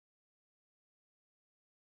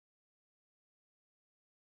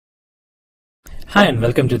Hi and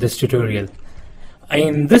welcome to this tutorial.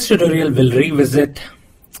 In this tutorial we'll revisit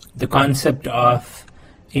the concept of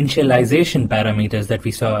initialization parameters that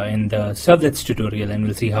we saw in the Servlets tutorial, and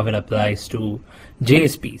we'll see how it applies to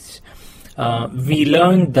JSPs. We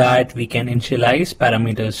learned that we can initialize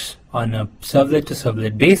parameters on a servlet to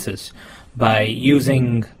servlet basis by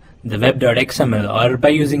using the web.xml or by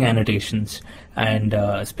using annotations and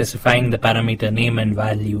specifying the parameter name and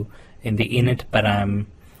value in the InitParam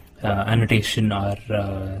annotation or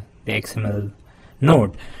the XML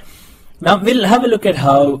node. Now we'll have a look at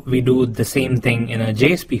how we do the same thing in a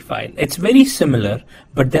JSP file. It's very similar,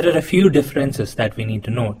 but there are a few differences that we need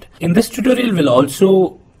to note. In this tutorial we'll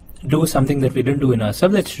also do something that we didn't do in our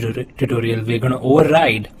Servlets tutorial. We're going to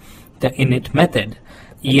override the init method.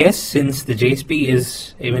 Yes, since the JSP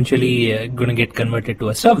is eventually going to get converted to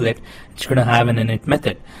a servlet, it's going to have an init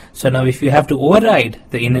method. So now if you have to override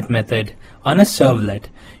the init method on a servlet,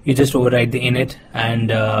 you just override the init,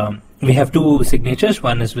 and we have two signatures.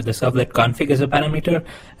 One is with the servlet config as a parameter,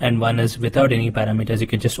 and one is without any parameters. You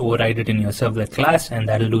can just override it in your servlet class and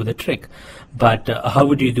that'll do the trick. But how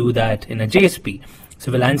would you do that in a JSP?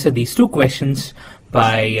 So we'll answer these two questions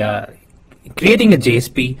by creating a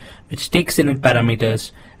JSP which takes init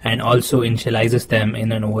parameters and also initializes them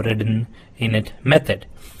in an overridden init method.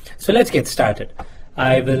 So let's get started.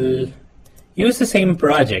 I will use the same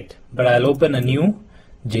project, but I'll open a new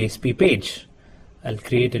JSP page. I'll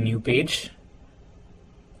create a new page,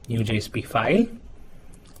 new JSP file.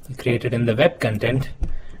 I'll create it in the web content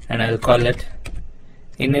and I'll call it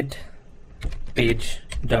init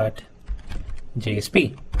page.jsp.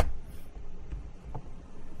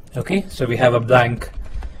 Okay, so we have a blank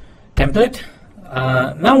template.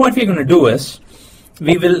 Now what we're going to do is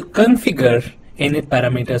we will configure init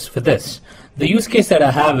parameters for this. The use case that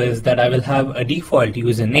I have is that I will have a default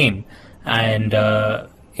username, and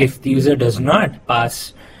if the user does not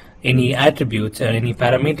pass any attributes or any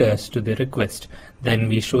parameters to the request, then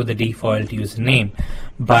we show the default username.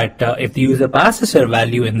 But if the user passes a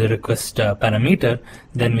value in the request parameter,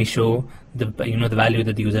 then we show the the value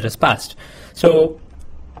that the user has passed. So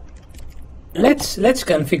let's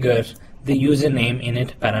configure the username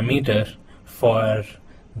init parameter for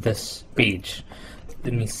this page.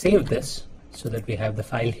 Let me save this so that we have the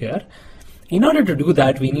file here. In order to do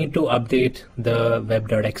that, we need to update the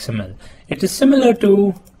web.xml. It is similar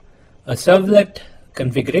to a servlet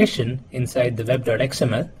configuration inside the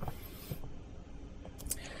web.xml.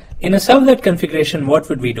 In a servlet configuration, what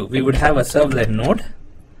would we do? We would have a servlet node,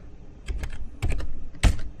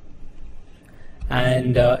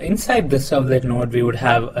 and inside the servlet node we would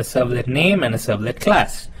have a servlet name and a servlet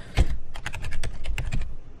class.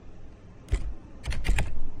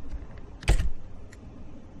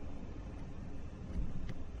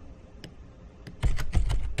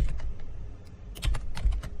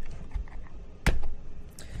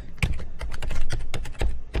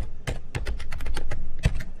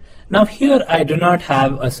 Now here I do not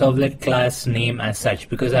have a servlet class name as such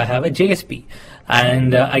because I have a JSP,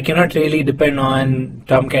 and I cannot really depend on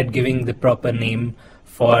Tomcat giving the proper name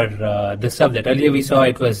for the servlet. Earlier we saw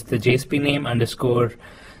it was the JSP name underscore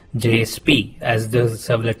JSP as the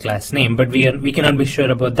servlet class name, but we cannot be sure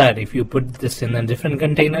about that. If you put this in a different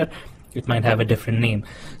container, it might have a different name.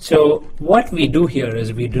 So what we do here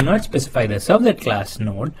is we do not specify the servlet class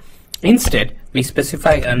node. Instead, we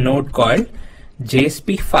specify a node called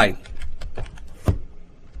JSP file,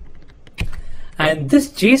 and this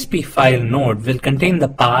JSP file node will contain the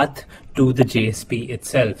path to the JSP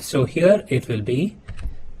itself. So here it will be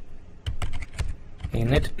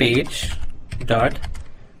init page.jsp.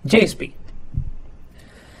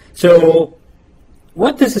 So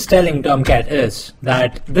what this is telling Tomcat is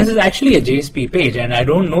that this is actually a JSP page and I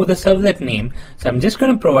don't know the servlet name, so I'm just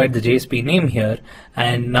going to provide the JSP name here,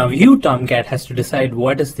 and now you, Tomcat, has to decide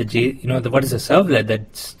what is the what is the servlet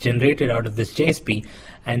that's generated out of this JSP,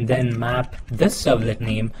 and then map this servlet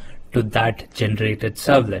name to that generated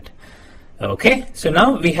servlet. Okay, so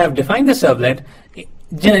now we have defined the servlet.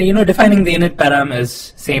 Defining the init param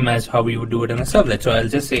is same as how we would do it in a servlet. So I'll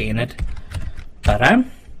just say init param.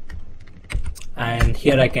 And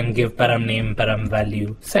here I can give param name, param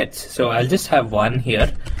value sets. So I'll just have one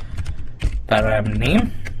here, param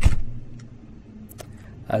name.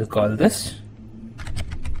 I'll call this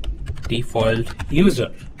default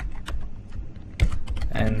user,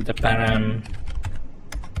 and the param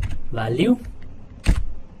value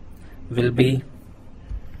will be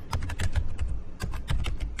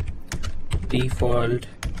default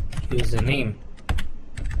username.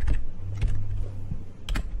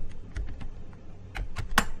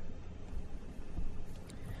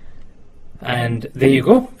 And there you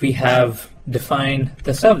go, we have defined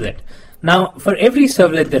the servlet. Now for every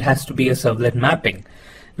servlet there has to be a servlet mapping.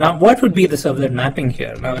 Now what would be the servlet mapping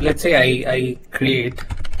here? Now let's say I create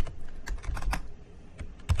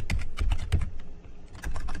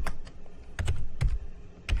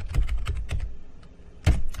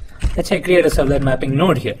a servlet mapping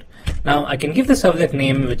node here. Now I can give the servlet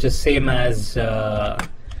name, which is same as the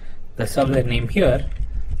servlet name here.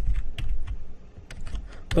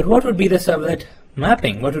 But what would be the servlet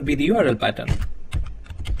mapping? What would be the URL pattern?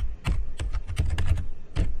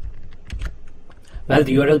 Well,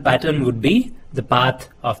 the URL pattern would be the path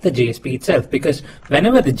of the JSP itself, because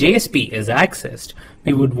whenever the JSP is accessed,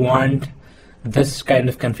 we would want this kind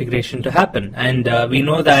of configuration to happen. And we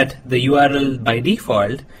know that the URL by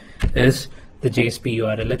default is the JSP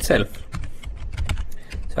URL itself.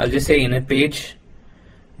 So I'll just say init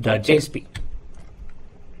page.jsp.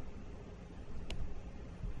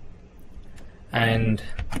 And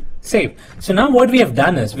save. So now what we have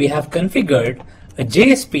done is we have configured a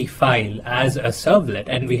JSP file as a servlet,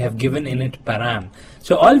 and we have given init param.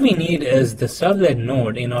 So all we need is the servlet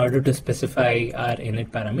node in order to specify our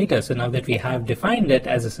init parameter. So now that we have defined it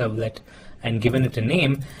as a servlet and given it a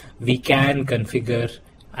name, we can configure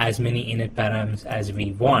as many init params as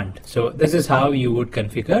we want. So this is how you would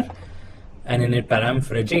configure an init param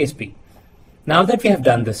for a JSP. Now that we have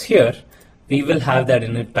done this here, we will have that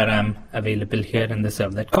init param available here in the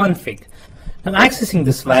servlet config. Now accessing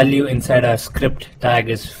this value inside our script tag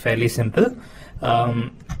is fairly simple.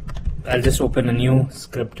 I'll just open a new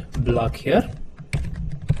script block here.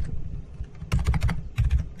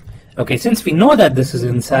 Okay, since we know that this is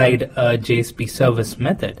inside a JSP service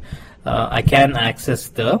method, I can access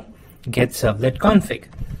the get servlet config.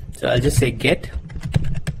 So I'll just say get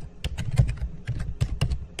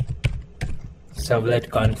servlet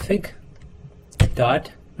config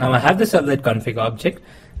dot. Now I have the servlet config object.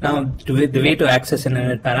 Now the way to access an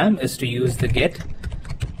init param is to use the get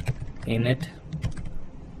init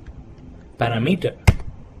parameter.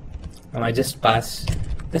 Now I just pass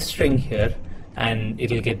the string here and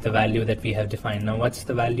it'll get the value that we have defined. Now what's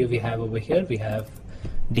the value we have over here? We have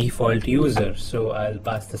default user, so I'll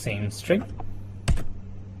pass the same string,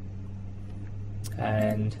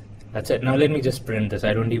 and that's it. Now let me just print this.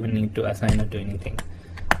 I don't even need to assign it to anything.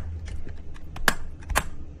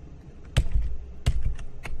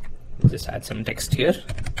 Just add some text here.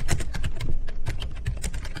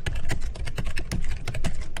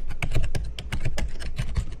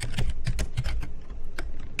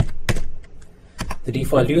 The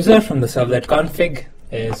default user from the servlet config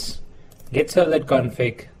is get servlet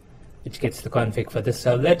config, which gets the config for this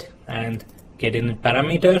servlet, and get init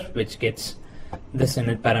parameter, which gets this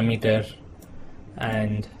init parameter,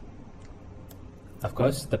 and of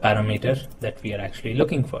course the parameter that we are actually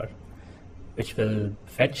looking for, which will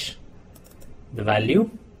fetch the value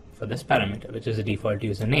for this parameter, which is the default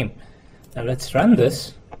username. Now let's run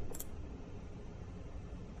this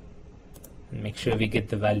and make sure we get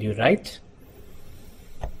the value right.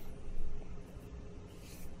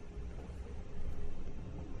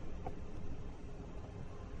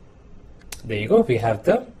 There you go, we have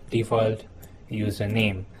the default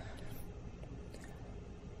username.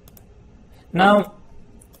 Now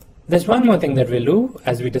there's one more thing that we'll do.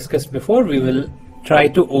 As we discussed before, we will try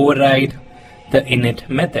to override the init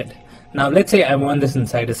method. Now let's say I want this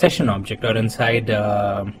inside a session object or inside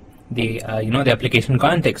the application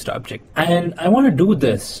context object, and I want to do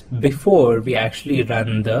this before we actually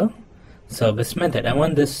run the service method. I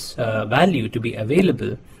want this value to be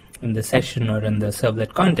available in the session or in the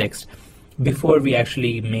servlet context before we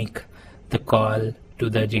actually make the call to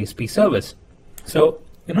the JSP service. So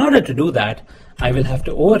in order to do that, I will have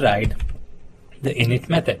to override the init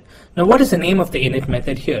method. Now what is the name of the init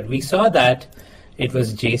method here? We saw that it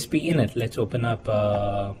was jspInit. Let's open up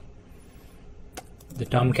the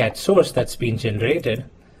Tomcat source that's been generated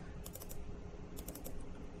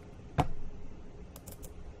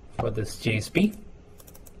for this JSP.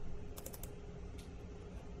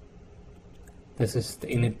 This is the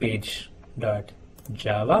init page.java.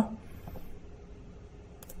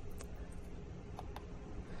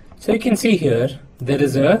 So you can see here there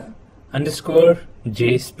is a underscore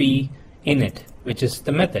jspInit, which is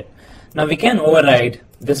the method. Now we can override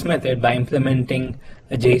this method by implementing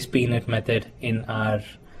a jspInit method in our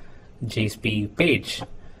JSP page.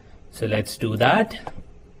 So let's do that.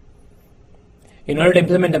 In order to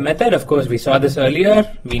implement a method, of course, we saw this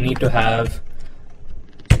earlier, we need to have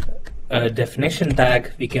a definition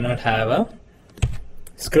tag. We cannot have a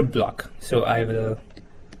script block. So I will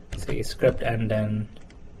say script and then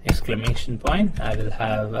exclamation point. I will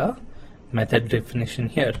have a method definition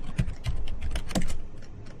here.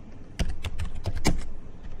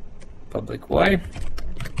 public void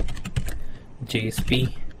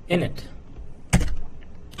jspInit.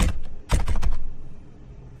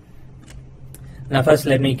 Now first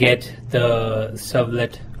let me get the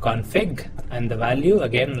servlet config and the value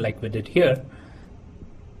again like we did here.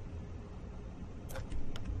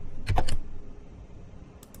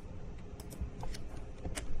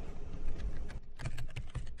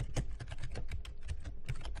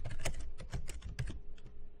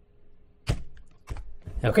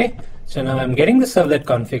 Okay, so now I'm getting the servlet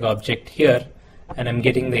config object here, and I'm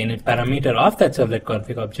getting the init parameter of that servlet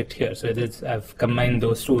config object here. So I've combined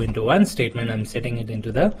those two into one statement. I'm setting it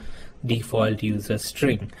into the default user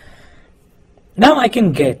string. Now I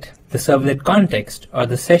can get the servlet context or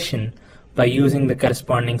the session by using the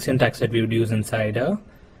corresponding syntax that we would use inside a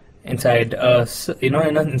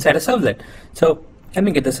servlet. So let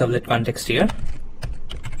me get the servlet context here.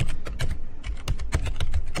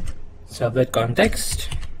 Servlet context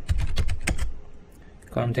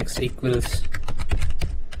equals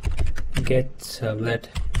get servlet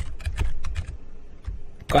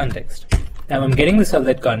context. Now I'm getting the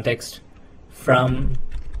servlet context from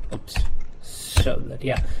servlet.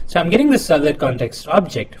 Yeah, so I'm getting the servlet context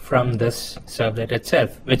object from this servlet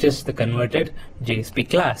itself, which is the converted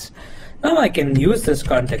JSP class. Now I can use this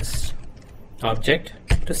context object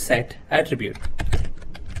to set attribute.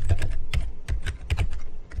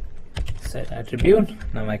 Set attribute.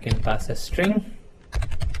 Now I can pass a string,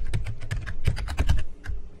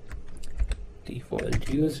 default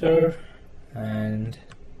user, and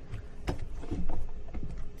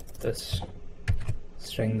this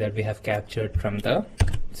string that we have captured from the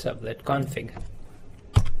servlet config.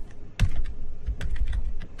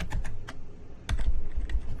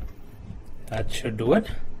 That should do it.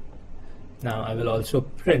 Now I will also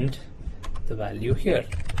print the value here.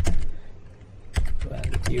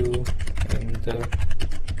 Value in the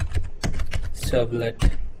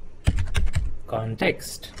servlet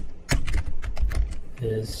context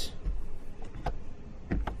is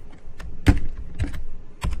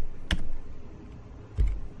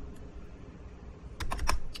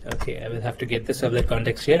okay. I will have to get the servlet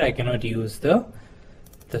context here. I cannot use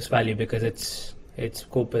this value because its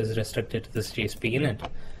scope is restricted to this jspInit.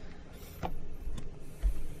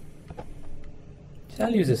 So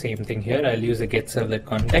I'll use the same thing here. I'll use the get servlet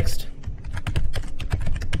context.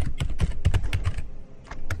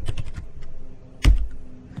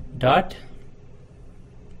 Dot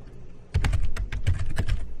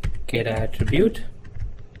get attribute,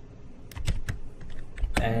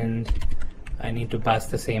 and I need to pass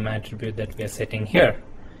the same attribute that we are setting here,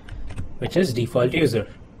 which is default user.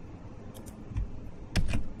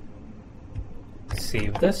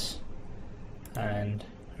 Save this and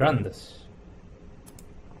run this.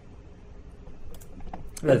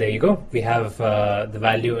 Well, there you go. We have the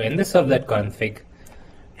value in the servlet config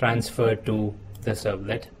transferred to the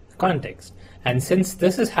servlet context. And since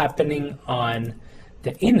this is happening on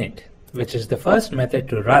the init, which is the first method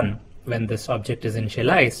to run when this object is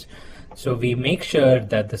initialized, so we make sure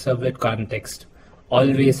that the servlet context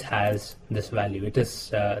always has this value. It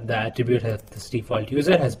is the attribute of this default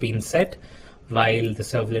user has been set while the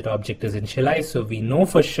servlet object is initialized, so we know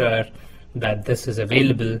for sure that this is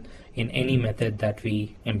available in any method that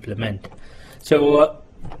we implement. So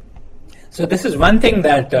this is one thing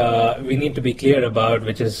that we need to be clear about,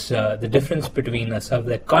 which is the difference between a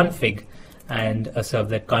servlet config and a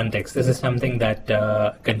servlet context. This is something that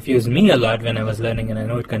confused me a lot when I was learning, and I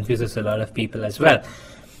know it confuses a lot of people as well.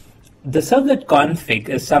 The servlet config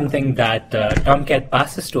is something that Tomcat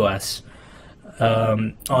passes to us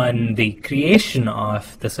on the creation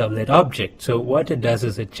of the servlet object. So what it does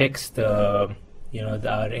is it checks the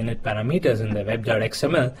our init parameters in the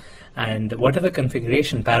web.xml, and whatever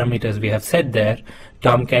configuration parameters we have set there,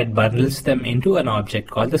 Tomcat bundles them into an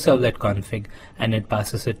object called the servlet config, and it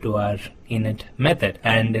passes it to our init method,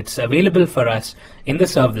 and it's available for us in the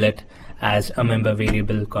servlet as a member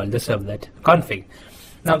variable called the servlet config.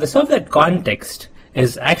 Now the servlet context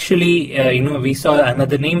is actually, we saw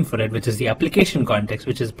another name for it, which is the application context,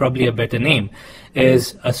 which is probably a better name,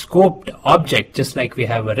 is a scoped object. Just like we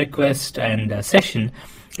have a request and a session,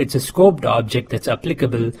 it's a scoped object that's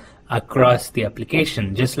applicable across the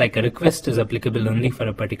application. Just like a request is applicable only for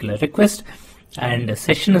a particular request, and a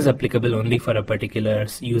session is applicable only for a particular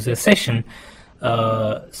user session,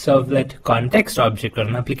 servlet context object or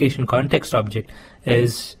an application context object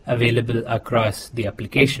is available across the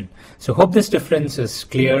application. So hope this difference is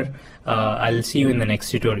clear. I'll see you in the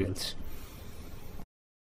next tutorials.